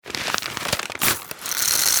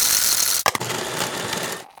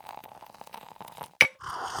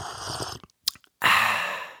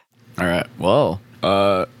Well,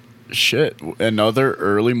 shit. Another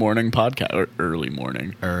early morning podcast. Or early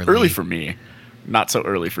morning. Early for me. Not so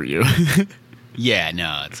early for you. Yeah,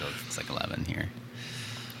 no, it's like 11 here.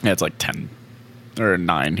 Yeah, it's like 10 or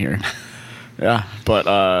 9 here. Yeah,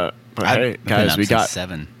 but hey, guys, we got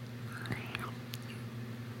 7.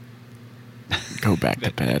 Go back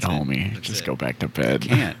to bed, That's it. homie. That's Just it. go back to bed.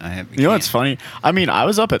 You know what's funny? I mean, I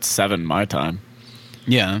was up at 7 my time.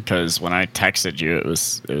 Yeah, Because when I texted you, it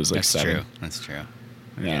was like that's 7. true. That's true.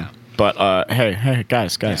 Yeah. But hey,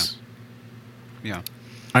 guys. Yeah.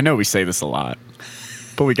 I know we say this a lot,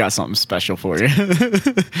 but we got something special for you.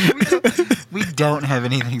 We don't have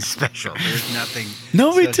anything special. There's nothing.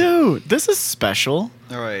 No, we do. This is special.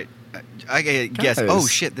 All right. I guess. Guys. Oh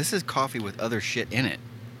shit! This is coffee with other shit in it.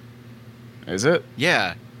 Is it?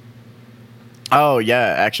 Yeah, Oh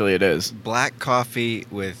yeah, actually it is. black coffee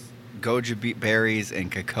with goji berries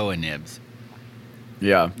and cocoa nibs.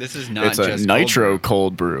 Yeah. This is not It's just a nitro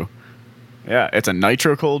cold brew. Yeah, it's a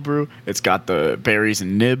nitro cold brew. It's got the berries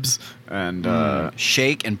and nibs and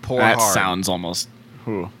Shake and pour that hard. sounds almost.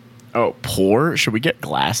 Ooh. Oh, pour? Should we get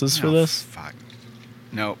glasses for Oh, this? Fuck.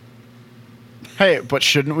 Nope. Hey, but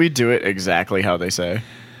shouldn't we do it exactly how they say?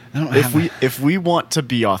 I don't have. If we want to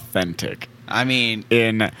be authentic I mean,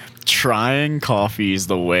 in trying coffees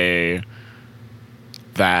the way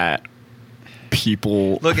that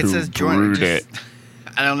people look. It who says join. brewed it.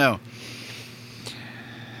 I don't know.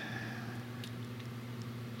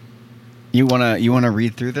 You wanna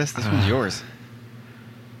read through this? This one's yours.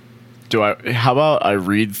 Do I? How about I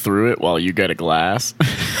read through it while you get a glass,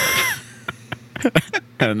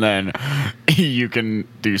 and then you can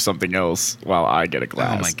do something else while I get a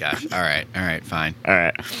glass. Oh my gosh! All right, fine. All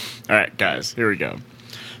right, guys. Here we go.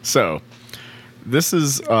 So, this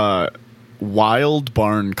is Wild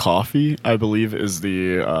Barn Coffee, I believe, is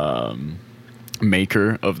the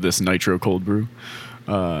maker of this nitro cold brew.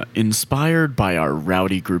 Inspired by our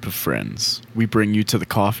rowdy group of friends, we bring you to the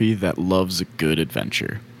coffee that loves a good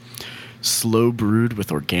adventure. Slow brewed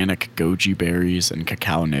with organic goji berries and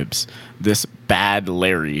cacao nibs, this Bad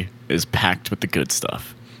Larry is packed with the good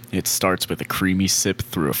stuff. It starts with a creamy sip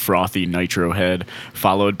through a frothy nitro head,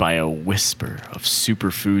 followed by a whisper of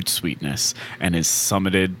superfood sweetness, and is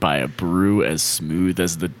summited by a brew as smooth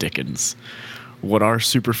as the dickens. What are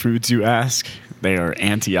superfoods, you ask? They are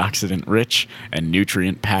antioxidant rich and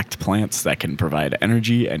nutrient packed plants that can provide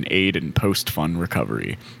energy and aid in post fun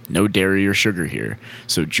recovery. No dairy or sugar here,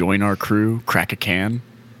 so join our crew, crack a can,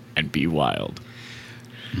 and be wild.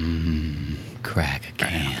 Crack a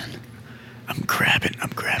can. I'm grabbing the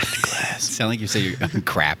glass. Sound like you say you're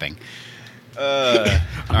crapping. I'm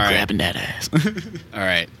right. grabbing that ass. All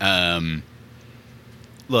right.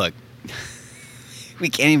 Look, we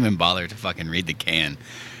can't even bother to fucking read the can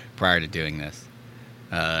prior to doing this,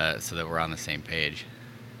 so that we're on the same page.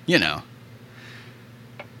 You know,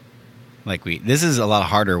 like this is a lot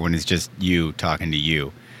harder when it's just you talking to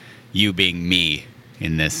you being me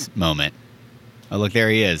in this moment. Oh, look, there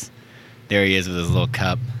he is. There he is with his little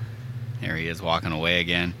cup. There he is walking away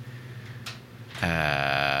again.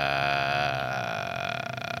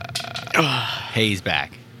 Hey, he's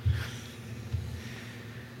back.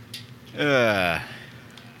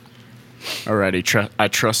 Alrighty, I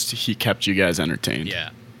trust he kept you guys entertained. Yeah.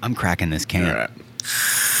 I'm cracking this can. All right.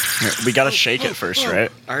 Here, we gotta shake it first,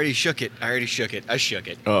 right? I already shook it. I shook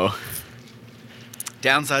it. Oh.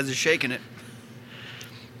 Downsides of shaking it.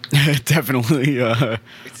 Definitely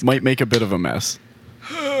might make a bit of a mess.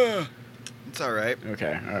 It's all right.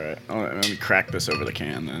 Okay, all right. Let me crack this over the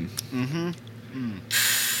can then. Mm-hmm.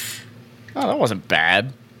 Oh, that wasn't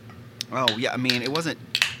bad. Oh, yeah. I mean, it wasn't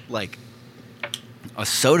like a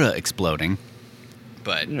soda exploding,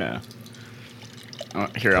 but Yeah.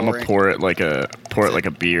 Here, I'm gonna pour it like a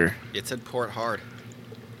beer. it said pour it hard.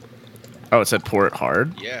 Oh, it said pour it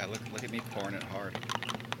hard. Yeah, look at me pouring it hard.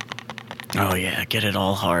 Oh yeah, get it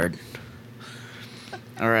all hard.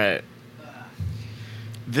 All right.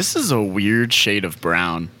 This is a weird shade of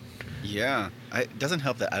brown. Yeah. It doesn't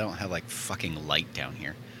help that I don't have like fucking light down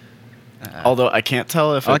here. Although I can't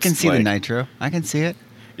tell if I it's can see the like- nitro. I can see it.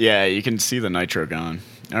 Yeah, you can see the nitro gone.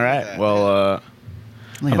 All right. that. Well, Look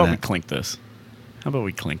how at about we that. clink this?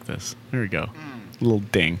 There we go. A little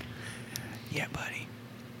ding. Yeah, buddy.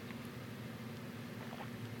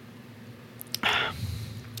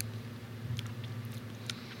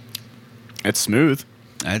 It's smooth.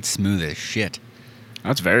 That's smooth as shit.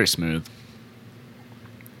 That's very smooth.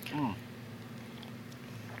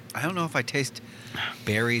 I don't know if I taste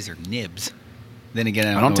berries or nibs. Then again,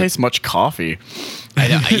 I don't know taste much coffee. I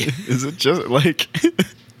know. Is it just like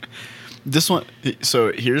This one,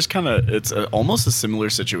 so here's kind of, it's almost a similar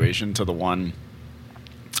situation to the one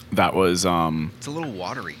that was, It's a little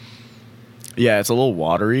watery. yeah, it's a little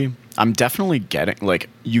watery. I'm definitely getting, like,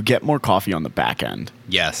 you get more coffee on the back end.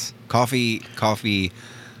 Yes. Coffee,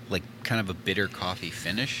 like kind of a bitter coffee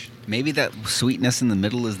finish. Maybe that sweetness in the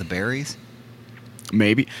middle is the berries.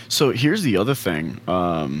 Maybe. So here's the other thing,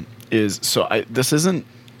 this isn't,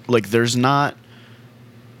 like, there's not,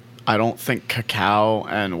 I don't think cacao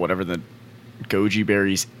and whatever the goji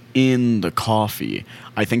berries in the coffee.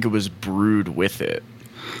 I think it was brewed with it.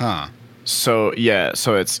 Huh. So, yeah,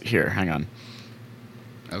 so it's, here, hang on.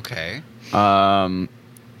 Okay.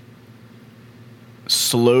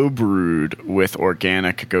 Slow brewed with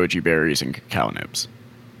organic goji berries and cacao nibs.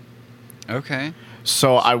 Okay.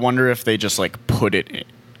 So I wonder if they just like put it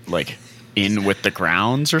like in with the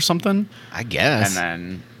grounds or something, I guess.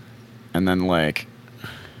 and then like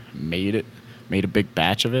made a big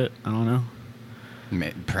batch of it. I don't know.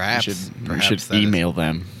 Perhaps. we Perhaps should that is- email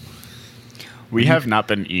them. We have not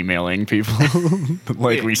been emailing people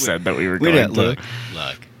like we said that we were We going don't to.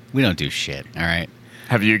 look. We don't do shit. All right.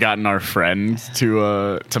 Have you gotten our friend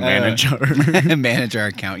to manage our? Manage our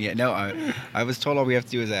account. Yeah. No. I was told all we have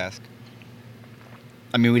to do is ask.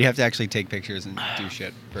 I mean, we'd have to actually take pictures and do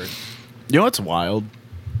shit first. You know what's wild?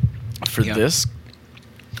 For Yeah. this,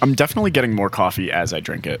 I'm definitely getting more coffee as I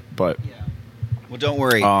drink it, but Yeah. Well, don't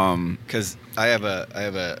worry, um, because I have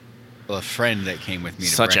a friend that came with me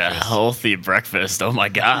to such breakfast. a healthy breakfast. Oh my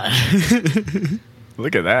god!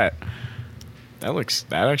 Look at that.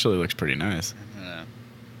 That actually looks pretty nice.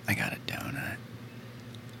 I got a donut.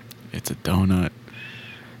 It's a donut.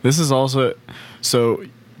 This is also so.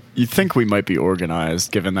 You think we might be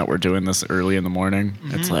organized, given that we're doing this early in the morning.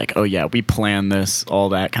 It's like, oh yeah, we plan this, all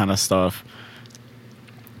that kind of stuff.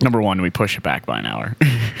 Number one, we push it back by an hour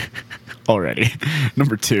already.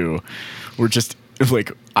 Number two, we're just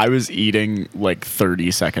like, I was eating like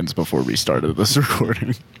 30 seconds before we started this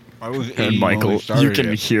recording. I was And Michael, you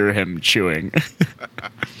can hear him chewing.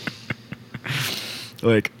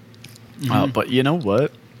 Like, but you know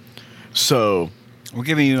what? So We're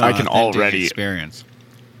giving you an I can authentic already- experience.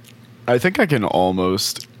 I think I can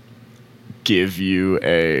almost give you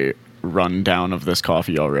a rundown of this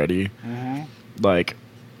coffee already. Like,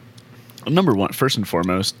 number one, first and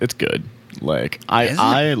foremost, it's good. Like, Is it?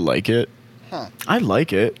 I like it. Huh. I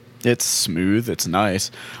like it. It's smooth. It's nice.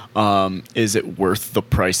 Is it worth the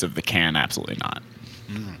price of the can? Absolutely not.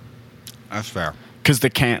 That's fair. Because the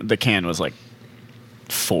can was like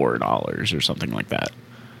 $4 or something like that.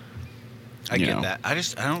 I You get know. that. I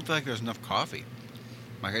don't feel like there's enough coffee.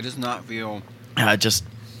 Like, I just not feel.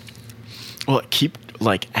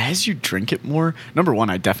 Like, as you drink it more, number one,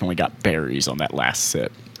 I definitely got berries on that last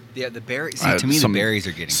sip. Yeah, the berries. See, to me, the berries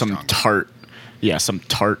are getting some stronger. tart. Yeah, some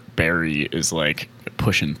tart berry is like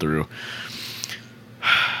pushing through.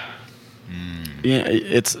 Yeah,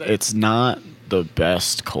 it's not the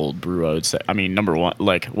best cold brew, I would say. I mean, number one,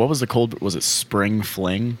 like, what was the cold? Was it Spring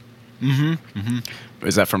Fling?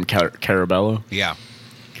 Is that from Carabello? Yeah.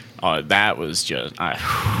 That was just.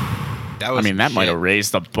 That I was mean, that might shit. have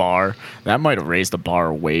raised the bar. That might have raised the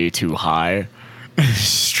bar way too high,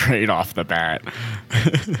 straight off the bat.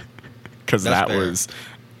 Because That's that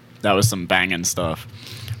fair. was some banging stuff.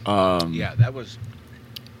 Yeah, that was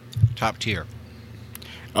top tier.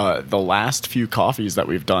 The last few coffees that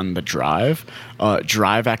we've done, the Drive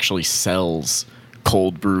actually sells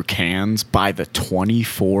cold brew cans by the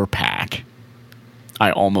 24 pack.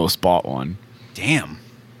 I almost bought one. Damn.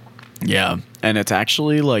 Yeah, and it's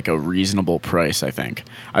actually like a reasonable price, I think.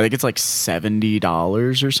 I think it's like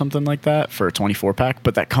 $70 or something like that for a 24 pack,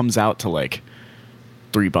 but that comes out to like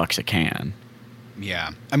 $3 a can. Yeah.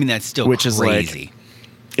 I mean, that's still Which is, like, crazy.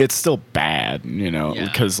 It's still bad, you know, Yeah.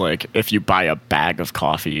 because like if you buy a bag of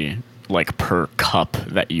coffee, like per cup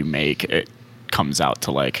that you make, it comes out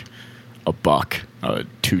to like $1,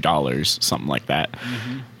 $2, something like that.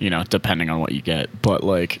 You know, depending on what you get. But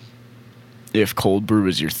like, if cold brew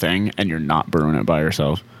is your thing and you're not brewing it by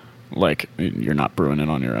yourself, like you're not brewing it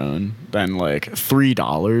on your own, then like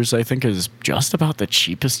 $3 I think is just about the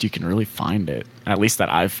cheapest you can really find it. At least that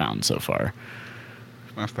I've found so far.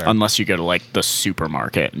 That's fair. Unless you go to like the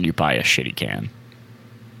supermarket and you buy a shitty can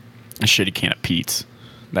of Pete's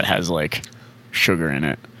that has like sugar in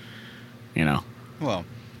it, you know. Well,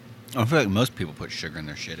 I feel like most people put sugar in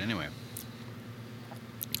their shit anyway.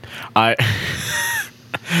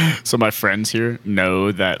 So my friends here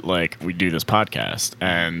know that like we do this podcast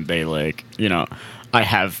and they like, you know, I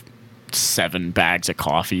have 7 bags of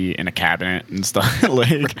coffee in a cabinet and stuff.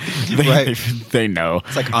 Like Right. they know.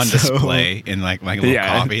 It's like on So, display in like my little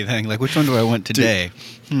Yeah. coffee thing. Like, which one do I want today?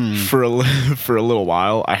 For for a little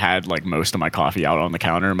while, I had like most of my coffee out on the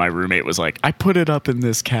counter. My roommate was like, "I put it up in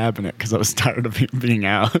this cabinet because I was tired of it being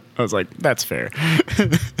out." I was like, "That's fair."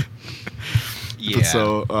 Yeah. But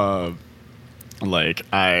so,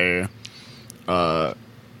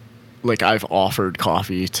 like I've offered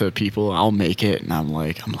coffee to people. I'll make it, and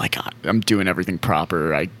I'm doing everything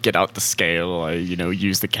proper. I get out the scale. I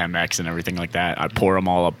use the Chemex and everything like that. I pour them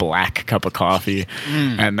all a black cup of coffee,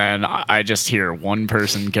 and then I just hear one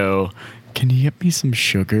person go, "Can you get me some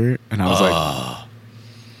sugar?" And I was like,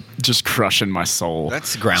 just crushing my soul.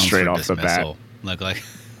 That's grounds straight for off the bat. dismissal. Like,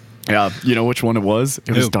 Yeah, you know which one it was?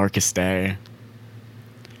 It was Who? Darkest Day.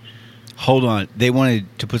 hold on. They wanted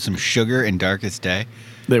to put some sugar in Darkest Day.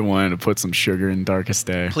 They wanted to put some sugar in Darkest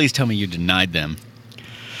Day. Please tell me you denied them.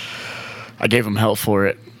 I gave them hell for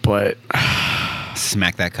it, but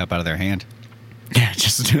Smack that cup out of their hand. yeah,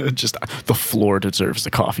 just the floor deserves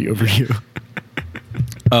the coffee over you.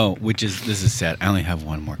 Oh, this is sad. I only have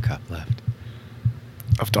one more cup left.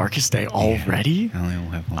 Of Darkest Day already? I only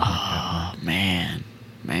have one more cup Oh left. man.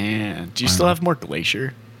 Do you still have more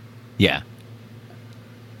Glacier? Yeah.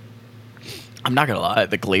 I'm not gonna lie,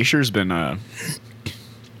 the Glacier's been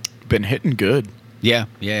hitting good. Yeah.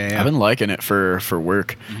 I've been liking it for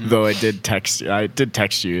work. Mm-hmm. Though I did text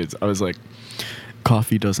you. I was like,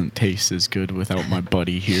 coffee doesn't taste as good without my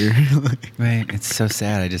buddy here. Right. It's so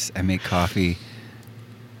sad. I make coffee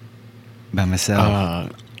by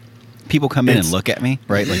myself. People come in and it's- look at me,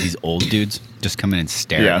 right? Like these old dudes just come in and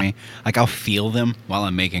stare Yeah. at me. Like I'll feel them while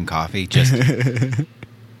I'm making coffee. Just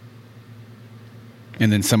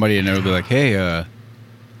and then somebody in there will be like, "Hey,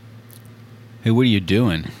 what are you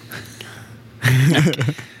doing?"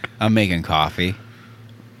 I'm making coffee.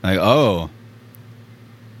 Like, oh,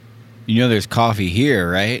 there's coffee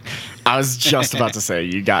here, right? I was just about to say,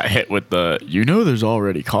 you got hit with there's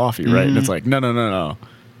already coffee, right? And it's like, no.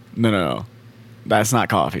 That's not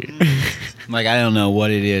coffee. Like, I don't know what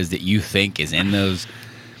it is that you think is in those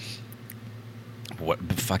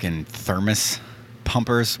fucking thermos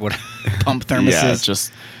pumpers, what pump thermoses. Yeah, it's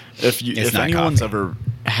just if It's not anyone's coffee. ever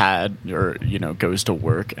had or goes to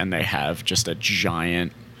work and they have just a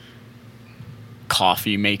giant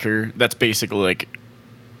coffee maker that's basically like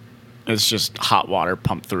it's just hot water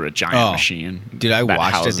pumped through a giant machine. Dude, I that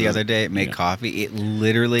watched it houses- the other day make yeah. coffee. It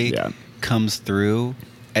literally Yeah. comes through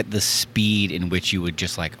at the speed in which you would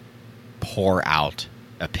just like pour out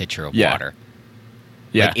a pitcher of Yeah. water.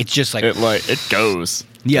 Yeah, Like, it's just like it goes.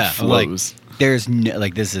 yeah, it flows. like there's no,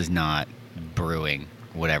 like this is not brewing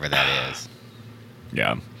whatever that is.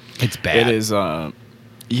 Yeah, It's bad. it is.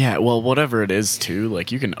 Yeah, well, whatever it is too.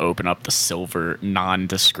 Like you can open up the silver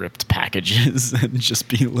nondescript packages and just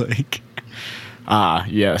be like,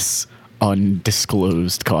 yes,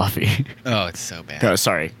 undisclosed coffee. Oh, it's so bad.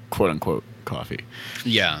 Sorry, quote unquote coffee.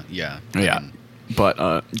 Yeah. Yeah. Fucking-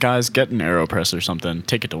 But guys, get an AeroPress or something.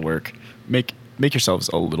 Take it to work. Make yourselves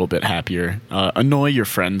a little bit happier. Annoy your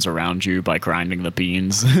friends around you by grinding the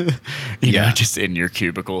beans. you know, just in your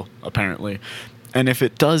cubicle, apparently. And if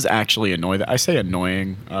it does actually annoy I say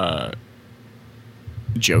annoying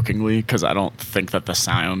jokingly because I don't think that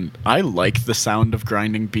I like the sound of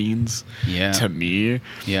grinding beans. Yeah. To me.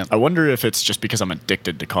 Yeah. I wonder if it's just because I'm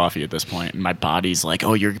addicted to coffee at this point and my body's like,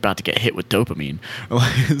 oh, you're about to get hit with dopamine.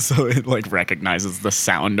 So it like recognizes the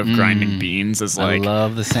sound of grinding beans as like I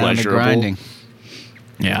love the sound pleasurable. of grinding.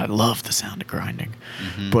 Yeah, I love the sound of grinding.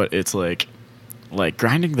 Mm-hmm. But it's like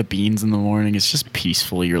grinding the beans in the morning, it's just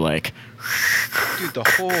peaceful. You're like Dude, the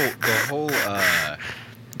whole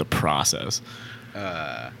the process.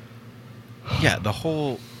 the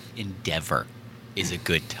whole endeavor is a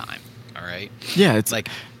good time. All right. Yeah, it's Like,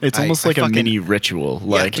 it's I- almost I like a fucking- mini ritual.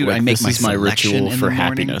 Like, dude, I like make this my is my selection ritual in for the morning.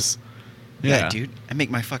 happiness. Yeah, dude. I make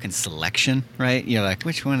my fucking selection, right? You're like,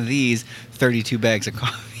 which one of these 32 bags of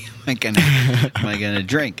coffee am I gonna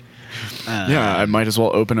drink? Yeah, I might as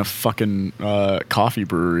well open a fucking coffee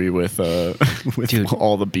brewery with Dude.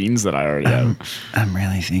 all the beans that I already have. I'm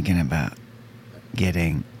really thinking about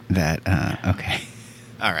getting that. Okay.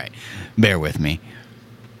 All right. Bear with me.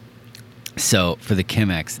 So for the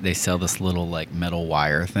Chemex, they sell this little like metal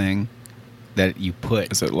wire thing that you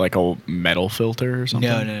put. Is it like a metal filter or something?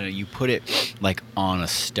 No. You put it like on a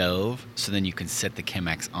stove, so then you can set the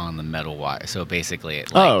Chemex on the metal wire. So basically,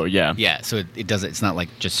 it like, Oh, yeah. yeah. So it doesn't. It's not like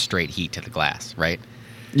just straight heat to the glass, right?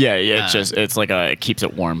 Yeah. It's like it keeps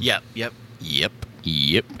it warm. Yep.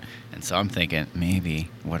 And so I'm thinking maybe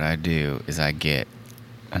what I do is I get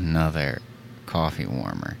another coffee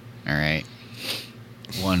warmer. All right.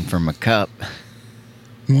 one for my cup,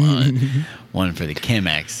 one for the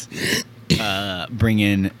Chemex. Bring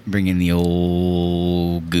in the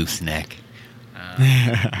old gooseneck.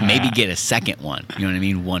 Maybe get a second one. You know what I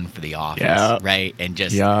mean? One for the office, Yep. right? And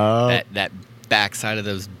just Yep. that backside of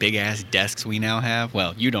those big ass desks we now have.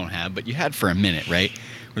 Well, you don't have, but you had for a minute, right?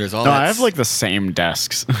 Where there's all No, that I have like the same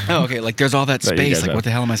desks. Oh, okay. Like there's all that That you space. guys Like, have. what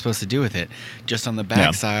the hell am I supposed to do with it? Just on the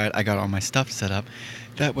backside, I got all my stuff set up.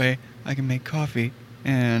 That way, I can make coffee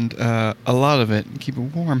and a lot of it and keep it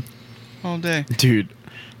warm all day.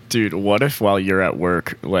 Dude, what if while you're at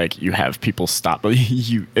work, like you have people stop,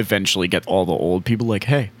 you eventually get all the old people like,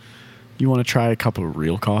 hey, you want to try a cup of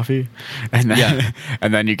real coffee? And then, Yeah.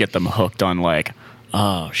 and then you get them hooked on like,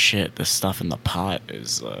 oh shit, this stuff in the pot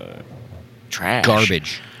is trash.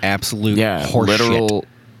 Garbage. Absolute horseshit.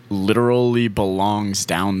 Literally belongs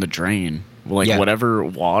down the drain. Like Yeah. whatever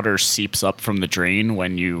water seeps up from the drain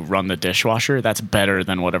when you run the dishwasher, that's better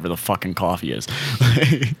than whatever the fucking coffee is.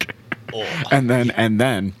 Like, and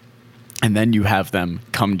then you have them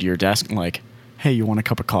come to your desk and like, hey, you want a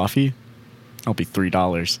cup of coffee? I'll be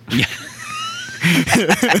 $3.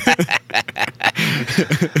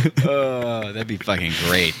 Oh, that'd be fucking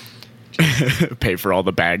great. Pay for all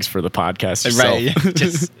the bags for the podcast yourself. Right.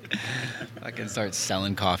 Just I can start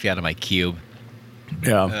selling coffee out of my cube.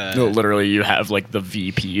 Yeah. No, literally, you have like the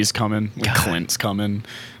VPs coming, like God. Clint's coming,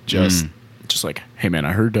 just like, hey man,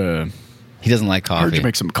 I heard He doesn't like I heard coffee. you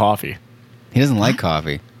make some coffee. He doesn't like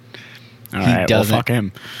coffee. All He right, well, doesn't. fuck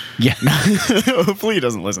him. Yeah. Hopefully, he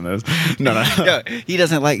doesn't listen to this. No. No, he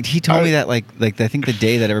doesn't like. He told me that like I think the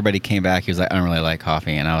day that everybody came back, he was like, I don't really like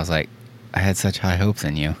coffee, and I was like, I had such high hopes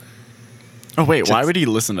in you. Oh wait, why would he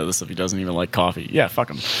listen to this if he doesn't even like coffee? Yeah, fuck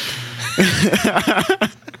him.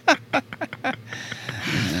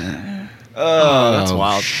 Oh, that's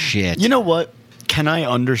wild. Shit. You know what? Can I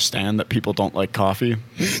understand that people don't like coffee?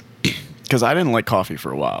 Because I didn't like coffee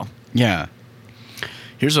for a while. Yeah.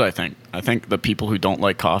 Here's what I think. I think the people who don't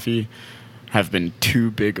like coffee have been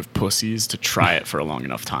too big of pussies to try it for a long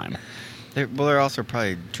enough time. They're also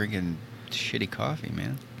probably drinking shitty coffee,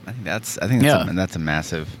 man. I think that's Yeah. that's a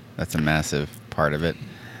massive part of it.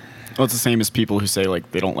 Well, it's the same as people who say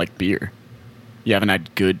like they don't like beer. You haven't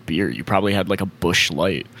had good beer. You probably had like a Busch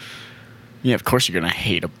Light. Yeah, of course you're gonna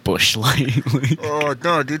hate a Busch Light. Like- Oh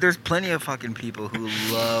no, dude! There's plenty of fucking people who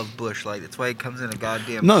love Busch Light. That's why it comes in a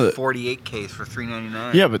goddamn No, 48 case for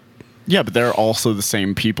 $3.99. Yeah, but they're also the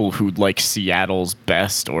same people who like Seattle's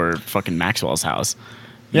Best or fucking Maxwell's House.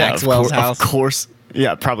 Yeah, Maxwell's House? Of course.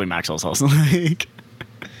 Yeah, probably Maxwell's House. Like,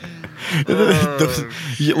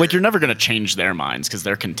 like you're never gonna change their minds because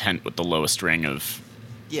they're content with the lowest ring of.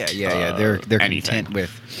 Yeah. They're anything. content with,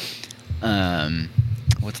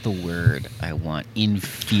 what's the word I want?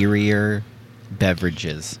 Inferior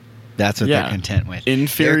beverages. That's what they're content with.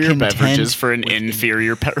 Inferior They're content beverages for an with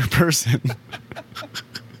inferior person.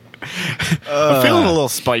 I'm feeling a little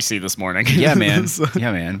spicy this morning. Yeah, man. This-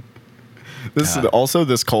 Yeah, man. This also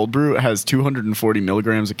this cold brew has 240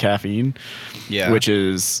 milligrams of caffeine, Yeah. which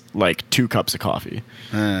is like 2 cups of coffee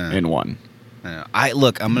in one. I'm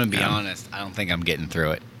gonna be honest. I don't think I'm getting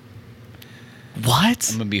through it. What?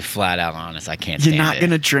 I'm gonna be flat out honest. I can't. You're stand not it.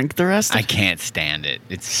 gonna drink the rest? I can't stand it.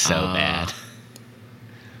 It's so bad.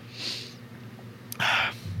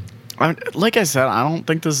 Like I said, I don't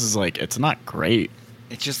think this is like it's not great.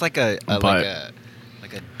 It's just like a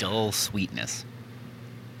dull sweetness.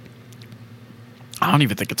 I don't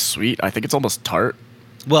even think it's sweet. I think it's almost tart.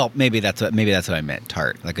 Well, maybe that's what I meant.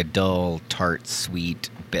 Tart, like a dull, tart, sweet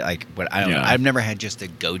bit. Like what I don't know. Yeah. I've never had just a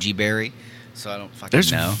goji berry, so I don't fucking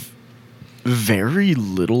There's know. very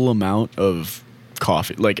little amount of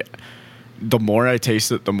coffee. Like the more I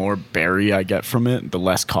taste it, the more berry I get from it, the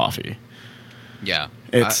less coffee. Yeah,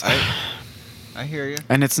 It's I hear you.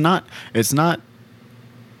 and it's not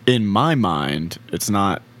in my mind, it's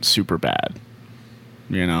not super bad.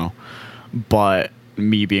 You know? But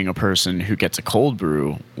me being a person who gets a cold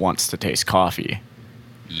brew wants to taste coffee.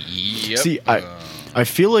 Yep. See, I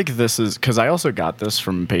feel like this is because I also got this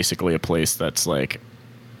from basically a place that's like,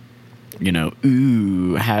 you know,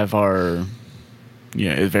 have our,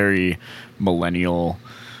 a very millennial,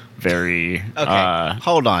 very okay.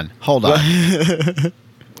 Hold on.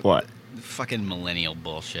 What? Fucking millennial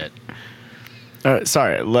bullshit.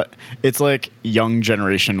 Sorry, it's like young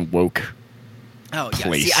generation woke. Oh yeah.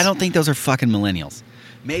 Place. See, I don't think those are fucking millennials.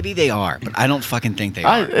 Maybe they are, but I don't fucking think they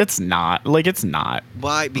are. It's not. Like, it's not.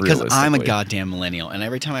 Why? Because I'm a Realistically. goddamn millennial, and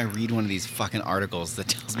every time I read one of these fucking articles that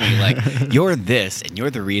tells me like you're this and you're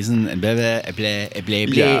the reason and blah blah blah blah blah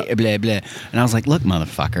Yeah. blah blah, and I was like, look,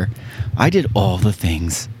 motherfucker, I did all the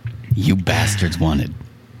things you bastards wanted.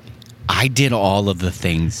 I did all of the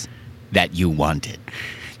things that you wanted,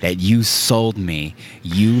 that you sold me,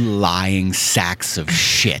 you lying sacks of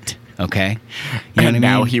shit. Okay? You know And what I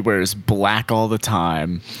now mean? he wears black all the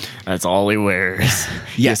time. That's all he wears.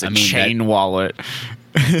 He Yeah, has a I mean, chain wallet.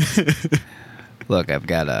 Look, I've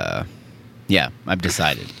got I've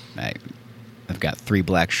decided. I've got 3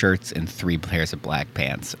 black shirts and 3 pairs of black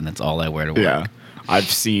pants, and that's all I wear to work. Yeah. I've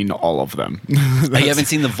seen all of them. Oh, you haven't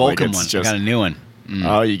seen the Vulcan it's one? just- I got a new one.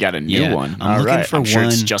 Oh, you got a new Yeah, one. I'm All looking right. for I'm sure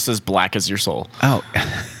it's one- just as black as your soul. Oh,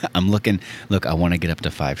 I'm looking. Look, I want to get up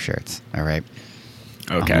to 5 shirts. All right.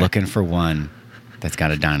 Okay. I'm looking for one that's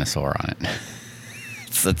got a dinosaur on it.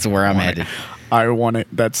 That's where I'm headed. I want it.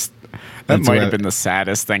 That That's might where- have been the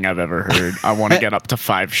saddest thing I've ever heard. I want to get up to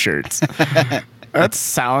 5 shirts. That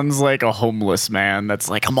sounds like a homeless man. That's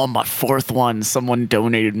like, I'm on my 4th one. Someone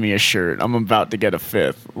donated me a shirt. I'm about to get a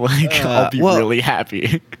 5th. Like, I'll be well- really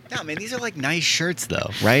happy. No, man, these are like nice shirts, though,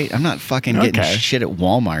 right? I'm not fucking getting Okay. shit at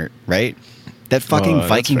Walmart, right? That fucking that's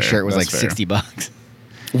Viking fair. shirt was That's like fair. $60.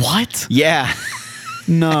 What? Yeah.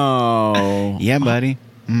 No. Yeah, buddy.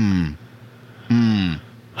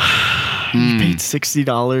 You paid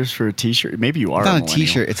 $60 for a T-shirt. Maybe you are It's not a millennial.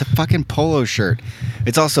 t-shirt. It's a fucking polo shirt.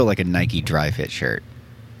 It's also like a Nike dry fit shirt.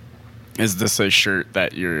 Is this a shirt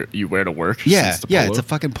that you wear to work? Yeah, since the yeah. polo? It's a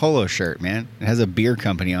fucking polo shirt, man. It has a beer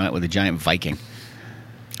company on it with a giant Viking.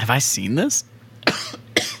 Have I seen this?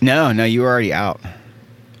 No, you were already out.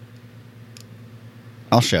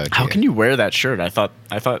 I'll show it to How you. can you wear that shirt? I thought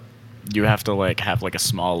you have to like have like a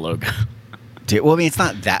small logo. Dude, well, I mean, it's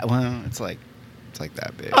not that one. It's like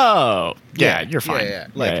that big. Oh, yeah, Yeah, you're fine. yeah.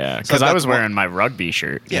 Like, yeah. so Because I've I got was the one- wearing my rugby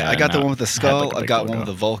shirt. Yeah, I got the and, one with the had, skull. like, a I've big got one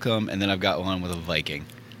logo. with a Volcom, and then I've got one with a Viking.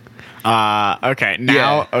 Okay.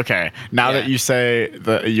 Now, Yeah. okay. Now that Yeah. you say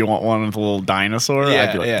that you want one with a little dinosaur,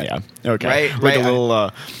 I'd be like, Yeah, yeah. yeah. Okay. Right, like right, a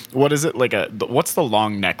little. What is it? Like what's the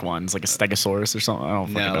long neck ones? Like a Stegosaurus or something? I don't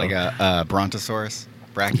fucking No, know. like a Brontosaurus,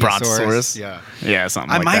 Brachiosaurus. Brontosaurus? Yeah. Yeah,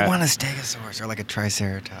 something I like might that. want a Stegosaurus or like a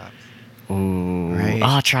Triceratops. Ooh. Right.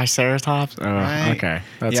 Oh, Triceratops. Oh, Right? okay.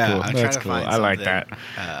 That's Yeah, cool. I'm That's trying to cool. find I like something,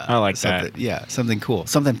 that. I like that. something- Yeah, something cool,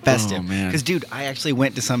 something festive. Oh, man. Because, dude, I actually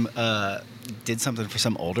went to some, did something for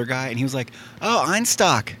some older guy, and he was like, "Oh,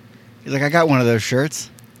 Einstock." He's like, "I got one of those shirts,"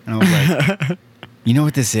 and I was like, "You know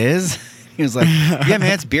what this is?" He was like, "Yeah,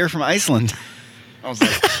 man, it's beer from Iceland." I was like,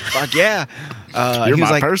 "Fuck yeah!" You're he was my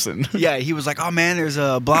like, person. Yeah, he was like, "Oh man, there's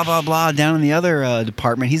a blah blah blah down in the other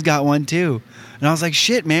department. He's got one too." And I was like,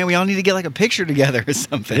 "Shit, man, we all need to get like a picture together or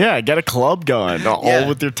something." Yeah, get a club going, all Yeah.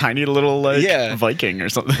 with your tiny little like Yeah. Viking or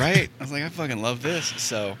something. Right? I was like, I fucking love this.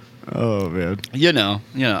 So, Oh man. you know,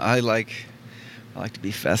 I like to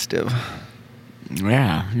be festive.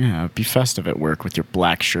 Yeah. Be festive at work with your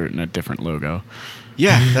black shirt and a different logo.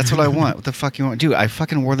 Yeah, that's what I want. What the fuck you want? Dude, I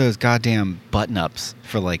fucking wore those goddamn button-ups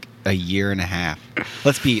for like a year and a half.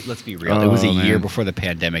 Let's be real. It was a Oh, year man. before the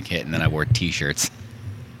pandemic hit, and then I wore t-shirts.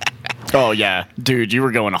 Oh yeah, dude, you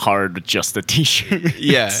were going hard with just the t-shirt.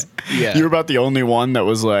 Yeah. You were about the only one that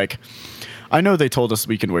was like, I know they told us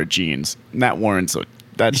we can wear jeans. Matt Warren's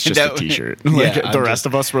that's just That- a t-shirt. yeah, Like, I'm the rest just-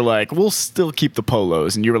 of us were like, we'll still keep the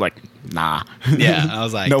polos, and you were like, nah. Yeah, I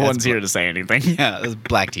was like, no that's one's here to say anything. Yeah, it was a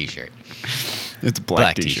black t-shirt. It's a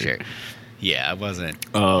black, t-shirt. Yeah, I wasn't.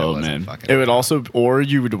 I Oh wasn't man, fucking it would around. also, or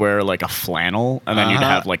you would wear like a flannel, and then you'd Uh-huh.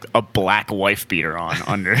 have like a black wife beater on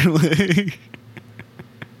under.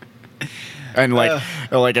 And like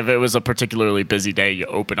if it was a particularly busy day, you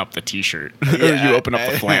open up the t-shirt or Yeah, you open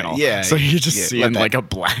up the flannel. yeah, So you just yeah, see let in that- like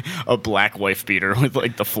a black wife beater with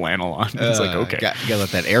like the flannel on. It's like okay. You gotta let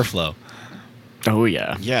that airflow. Oh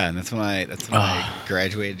yeah. Yeah, and that's when I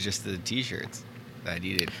graduated just to the t-shirts. I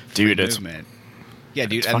needed Dude, free it's- movement. Yeah,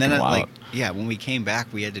 dude, it's and then fucking like wild. when we came back,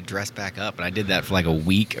 we had to dress back up, and I did that for like a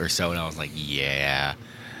week or so, and I was like, yeah,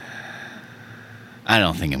 I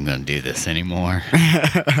don't think I'm gonna do this anymore.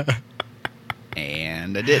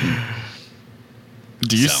 And I didn't.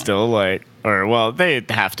 Do you So. still like, or well, they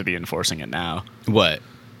have to be enforcing it now, What?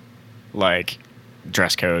 like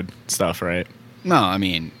dress code stuff, right? No, I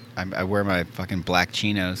mean, I wear my fucking black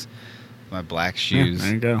chinos, my black Yeah, shoes,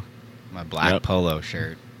 there you go. my black Yep. polo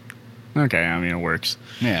shirt. Okay, I mean it works.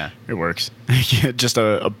 Yeah. It works. Yeah, just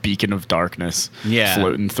a beacon of darkness. Yeah.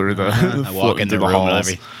 floating through the. I walk floating in the through room and halls.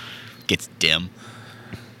 everything gets dim.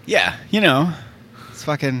 Yeah, it's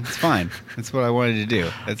fine. That's what I wanted to do.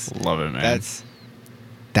 Love it, man.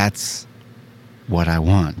 That's what I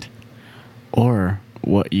want. Or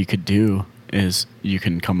what you could do is you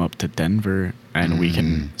can come up to Denver and we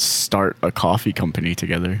can start a coffee company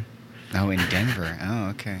together. Oh, in Denver. Oh,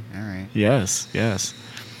 okay. All right. Yes.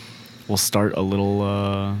 We'll start a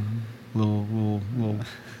little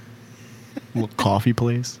coffee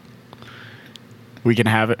place. We can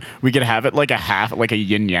have it. We could have it like a half, like a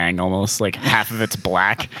yin yang almost. Like half of it's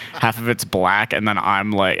black, half of it's black, and then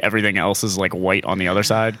I'm like everything else is like white on the other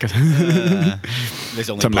side. There's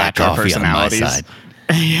only To black match our coffee on my personalities. side.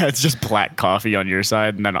 Yeah, it's just black coffee on your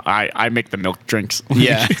side, and then I make the milk drinks.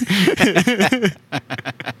 Yeah.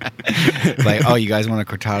 Like, oh, you guys want a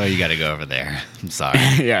cortado? You got to go over there. I'm sorry.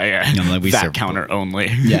 yeah. No, like we that serve- counter only.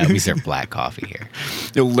 Yeah, we serve black coffee here.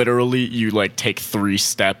 Literally, you like take 3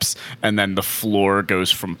 steps, and then the floor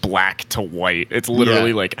goes from black to white. It's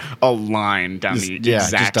literally Yeah. like a line down the Yeah,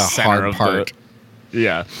 exact just a center hard of part. the.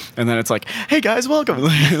 Yeah, and then it's like, hey guys, welcome.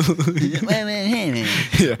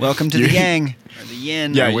 Yeah. Welcome to You- the yang or the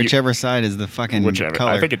yin, Yeah, or you- whichever side is the fucking Whichever.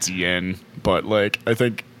 color. I think it's yin, but like I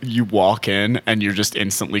think you walk in and you're just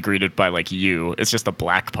instantly greeted by like you. It's just the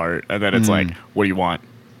black part, and then it's like, what do you want?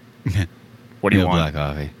 What do you want? black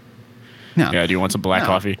coffee. No. Yeah, do you want some black No.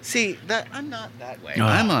 coffee? See, that I'm not that way. Ugh.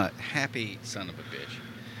 I'm a happy son of a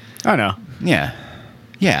bitch. I know. Yeah.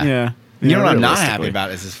 Yeah. Yeah. You know Yeah, what I'm not happy realistically.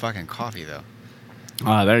 about is this fucking coffee, though.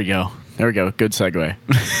 Ah, there you go. There we go. Good segue.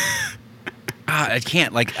 I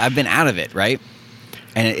can't. Like, I've been out of it, right?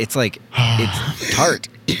 And it's like, it's tart.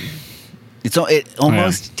 It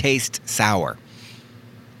almost tastes sour.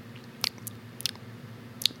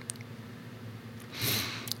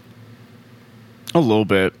 A little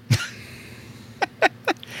bit.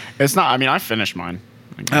 It's not. I mean, I finished mine.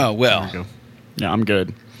 Oh, well. There we go. Yeah, I'm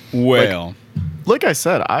good. Well. Like I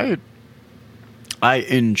said, I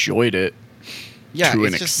enjoyed it. Yeah, to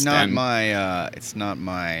it's an just not extent. my, it's not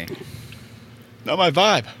my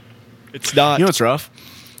vibe. It's not. You know what's rough?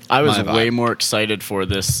 I was My vibe. way more excited for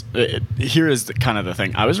this. Here is kind of the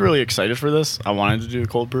thing. I was really excited for this. I wanted to do a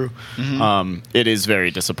cold brew. Mm-hmm. It is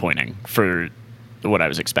very disappointing for what I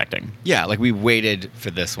was expecting. Yeah, like we waited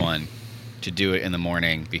for this one to do it in the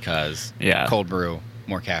morning because Yeah. cold brew,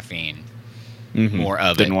 more caffeine, Mhm. more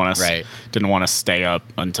of Didn't it. want to. right. Didn't want to stay up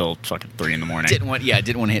until fucking 3 a.m. Didn't want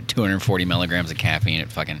to hit 240 milligrams of caffeine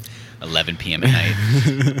at fucking 11 p.m. at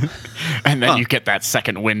night. And then Huh. you get that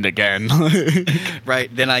second wind again. Right.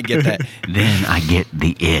 Then I get that. Then I get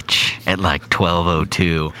the itch at like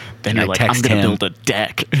 12:02. Then and you're I like, I'm text gonna him. build a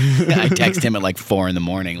deck. I text him at like 4 a.m.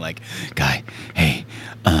 like, guy, hey,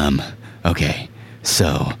 okay,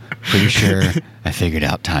 so pretty sure I figured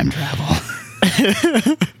out time travel.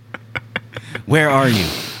 Where are you?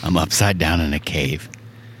 I'm upside down in a cave.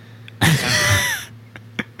 Can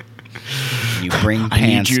you bring I need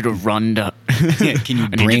pants? you to run to. Yeah, can you I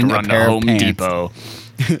need bring you to a run to pair of Home pants? Depot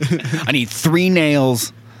I need 3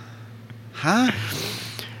 nails. Huh?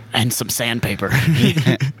 and some sandpaper.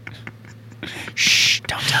 Shh!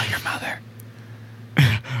 Don't tell your mother.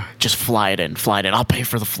 Just fly it in. I'll pay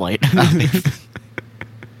for the flight.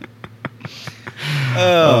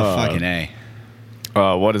 Oh, fucking A.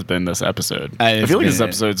 What has been this episode? I It's feel like been- this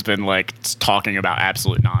episode's been like talking about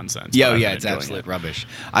absolute nonsense. Yeah, but I've yeah, been it's enjoying absolute it. rubbish.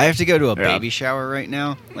 I have to go to a Yeah. baby shower right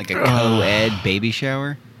now, like a co-ed baby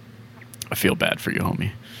shower. I feel bad for you,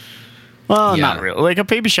 homie. Well, Yeah. not really. Like a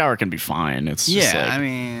baby shower can be fine. It's just Yeah, like, I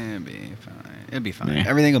mean, it'd be fine. It'd be fine. Yeah.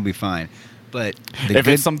 Everything will be fine. But if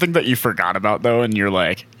it's something that you forgot about though, and you're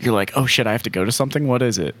like, oh shit, I have to go to something. What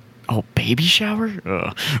is it? Oh, baby shower?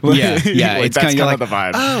 Ugh. yeah, yeah, Like, it's that's kind kind of of the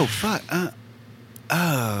vibe. Oh fuck.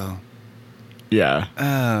 Yeah.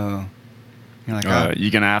 Oh. You're like,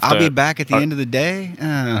 You're gonna have I'll to. be back at the end of the day.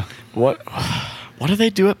 Oh. What? What do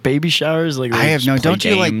they do at baby showers? Like I they have just no. play Don't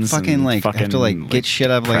you like games fucking and like have to like get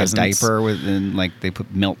shit out of like presents? a diaper with and like they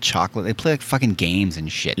put milk chocolate. They play like fucking games and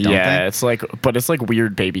shit. Don't Yeah, they? it's like, but it's like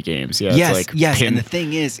weird baby games. Yeah. Yes, It's like yes, pin- and the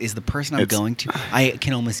thing is the person I'm It's- going to, I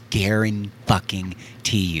can almost guarantee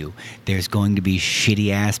you, there's going to be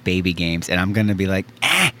shitty ass baby games, and I'm going to be like,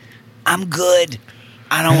 I'm good.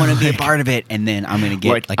 I don't want to be a part of it, and then I'm going to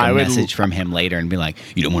get Like, a I would- message from him later and be like,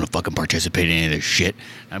 you don't want to fucking participate in any of this shit.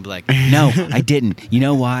 And I'd be like, no, I didn't. You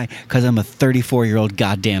know why? Because I'm a 34-year-old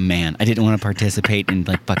goddamn man. I didn't want to participate in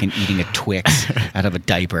like fucking eating a Twix out of a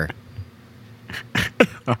diaper.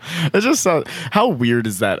 It's just how weird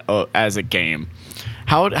is that as a game?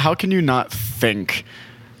 How can you not think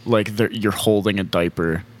like you're holding a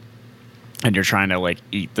diaper and you're trying to like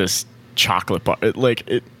eat this chocolate bar?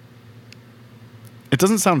 It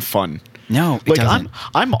doesn't sound fun. No, it Like doesn't.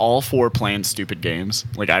 I'm all for playing stupid games.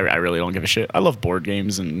 Like I really don't give a shit. I love board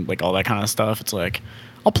games and like all that kind of stuff. It's like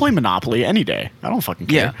I'll play Monopoly any day. I don't fucking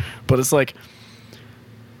care. Yeah. But it's like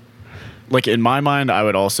in my mind, I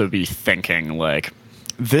would also be thinking like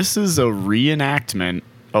this is a reenactment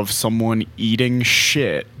of someone eating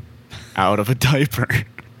shit out of a diaper.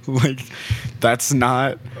 Like that's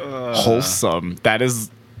not wholesome. That is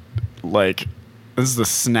like This is the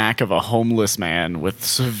snack of a homeless man with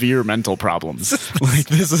severe mental problems. Like,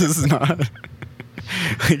 this is not.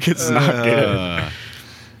 Like, it's not good.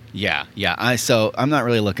 Yeah. So I'm not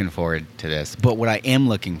really looking forward to this, but what I am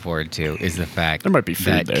looking forward to is the fact There might be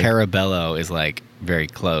food that there. Carabello is like very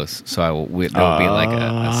close. So there will be like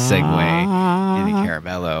a segue into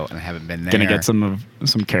Carabello, and I haven't been there. Gonna get some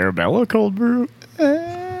Carabello cold brew.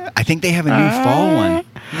 I think they have a new fall one.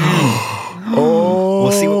 Oh,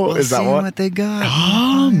 We'll see. We'll is see that what? what they got.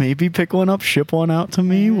 Oh, maybe pick one up, ship one out to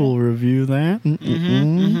me. We'll review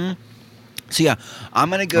that. So yeah, I'm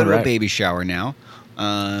gonna go to a Alright. baby shower now,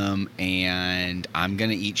 and I'm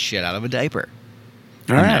gonna eat shit out of a diaper.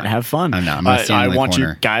 All I'm right, not. have fun. I'm not. I'm gonna stand I in the want corner.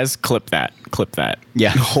 you guys clip that. Yeah.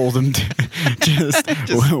 hold them.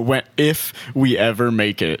 When, if we ever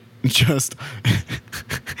make it, just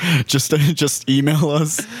email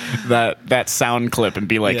us that sound clip and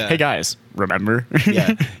be like, Yeah. hey guys, remember?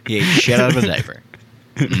 Yeah, he ate shit out of a diaper.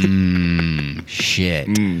 Shit.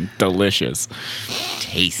 Delicious.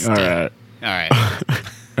 Tasty. All right. All right.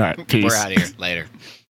 All right. Peace. We're out of here. Later.